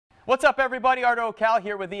What's up, everybody? Ardo Cal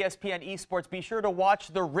here with ESPN Esports. Be sure to watch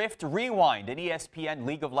the Rift Rewind, an ESPN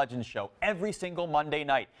League of Legends show every single Monday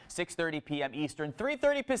night, 6:30 p.m. Eastern,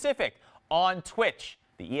 3:30 Pacific, on Twitch,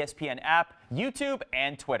 the ESPN app, YouTube,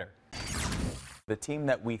 and Twitter. The team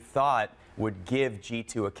that we thought would give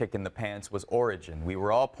G2 a kick in the pants was Origen. We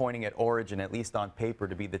were all pointing at Origen, at least on paper,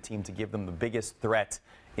 to be the team to give them the biggest threat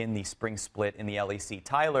in the spring split in the LEC.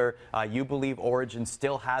 Tyler, you believe Origen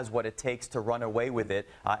still has what it takes to run away with it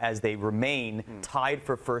as they remain tied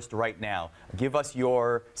for first right now. Give us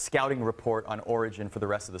your scouting report on Origen for the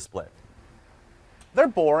rest of the split. They're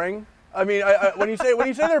boring. I mean, when you say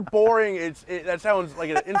they're boring, that sounds like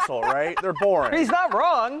an insult, right? They're boring. He's not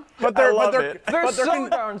wrong. But they're so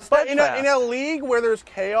darn steadfast. But in a league where there's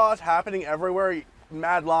chaos happening everywhere,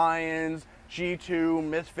 Mad Lions, G2,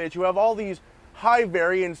 Misfits, you have all these high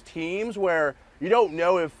variance teams where you don't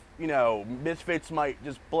know if, Misfits might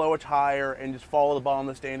just blow a tire and just follow the ball in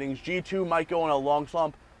the standings. G2 might go on a long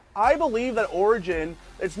slump. I believe that Origen,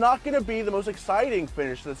 it's not going to be the most exciting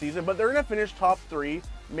finish this season, but they're going to finish top 3,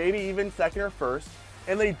 maybe even second or first,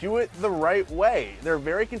 and they do it the right way. They're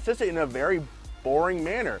very consistent in a very boring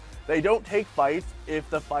manner. They don't take fights if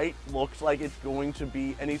the fight looks like it's going to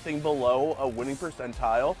be anything below a winning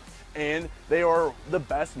percentile, and they are the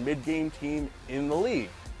best mid-game team in the league.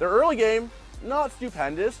 Their early game, not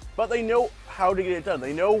stupendous, but they know how to get it done.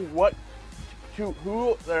 They know who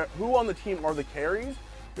on the team are the carries,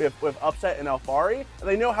 with Upset and Alfari, and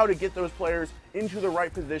they know how to get those players into the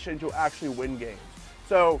right position to actually win games.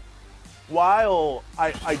 So while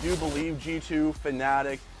I do believe G2,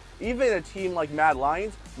 Fnatic, even a team like Mad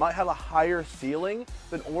Lions might have a higher ceiling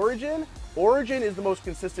than Origen, Origen is the most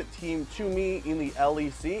consistent team to me in the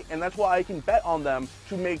LEC, and that's why I can bet on them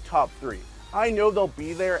to make top 3. I know they'll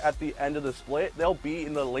be there at the end of the split. They'll be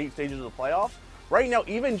in the late stages of the playoffs. Right now,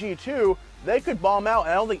 even G2, they could bomb out,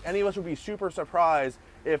 and I don't think any of us would be super surprised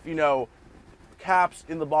if, Caps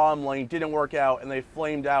in the bottom lane didn't work out and they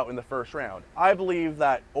flamed out in the first round. I believe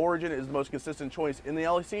that Origen is the most consistent choice in the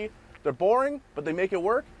LEC. They're boring, but they make it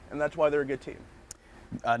work, and that's why they're a good team.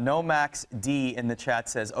 Nomax D in the chat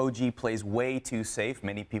says OG plays way too safe.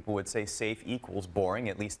 Many people would say safe equals boring,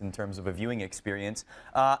 at least in terms of a viewing experience.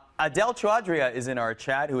 Adele Chaudhria is in our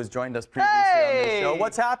chat, who has joined us previously on this show.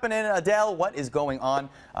 What's happening, Adele? What is going on?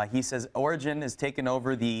 He says Origen has taken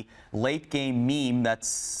over the late game meme that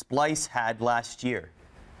Splice had last year.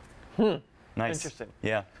 Nice. Interesting.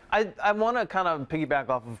 Yeah. I want to kind of piggyback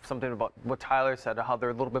off of something about what Tyler said, how they're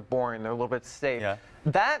a little bit boring, they're a little bit safe.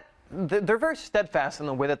 Yeah. They're very steadfast in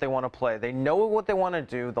the way that they want to play. They know what they want to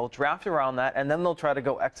do. They'll draft around that, and then they'll try to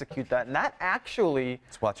go execute that. And that actually...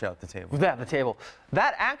 Let's watch out the table. Yeah, the table.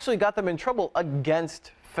 That actually got them in trouble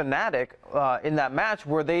against Fnatic in that match,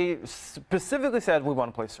 where they specifically said, we want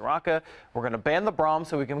to play Soraka, we're going to ban the Braum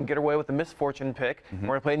so we can get away with the Misfortune pick, we're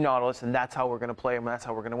going to play Nautilus, and that's how we're going to play, and that's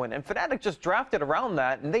how we're going to win. And Fnatic just drafted around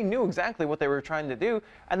that, and they knew exactly what they were trying to do,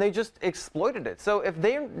 and they just exploited it. So if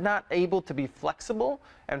they're not able to be flexible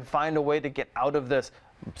and find a way to get out of this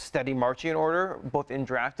steady marching order, both in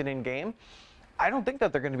draft and in game, I don't think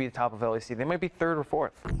that they're going to be the top of LEC. They might be 3rd or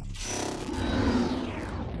 4th.